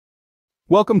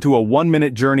Welcome to a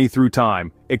one-minute journey through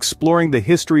time, exploring the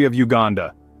history of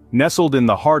Uganda. Nestled in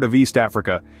the heart of East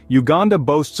Africa, Uganda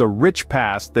boasts a rich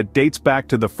past that dates back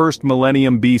to the first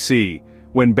millennium BC,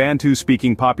 when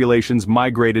Bantu-speaking populations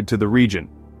migrated to the region.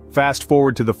 Fast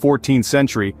forward to the 14th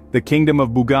century, the Kingdom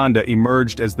of Buganda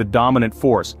emerged as the dominant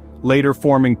force, later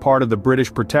forming part of the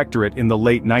British protectorate in the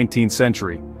late 19th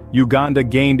century. Uganda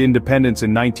gained independence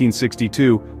in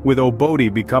 1962, with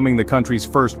Obote becoming the country's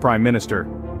first prime minister.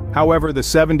 However, the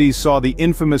 70s saw the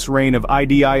infamous reign of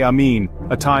Idi Amin,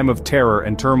 a time of terror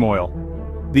and turmoil.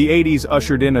 The 80s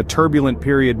ushered in a turbulent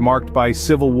period marked by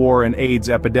civil war and AIDS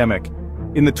epidemic.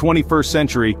 In the 21st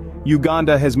century,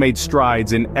 Uganda has made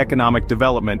strides in economic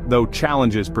development, though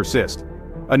challenges persist.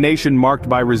 A nation marked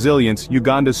by resilience,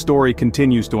 Uganda's story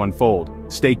continues to unfold.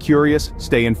 Stay curious,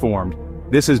 stay informed.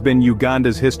 This has been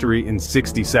Uganda's history in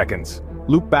 60 seconds.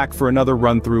 Loop back for another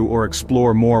run-through or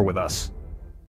explore more with us.